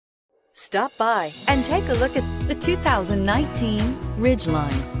Stop by and take a look at the 2019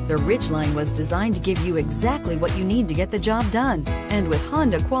 Ridgeline. The Ridgeline was designed to give you exactly what you need to get the job done. And with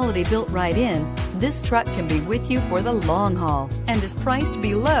Honda quality built right in, this truck can be with you for the long haul and is priced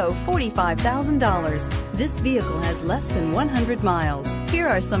below $45,000. This vehicle has less than 100 miles. Here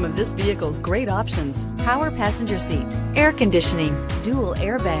are some of this vehicle's great options: power passenger seat, air conditioning, dual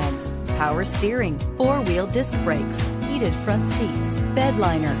airbags, power steering, four-wheel disc brakes, heated front seats, bed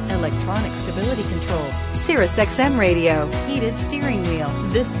liner, electronic stability control, Sirius XM radio, heated steering wheel.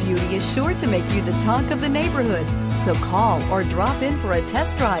 This beauty is sure to make you the talk of the neighborhood. So call or drop in for a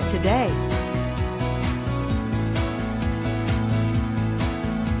test drive today.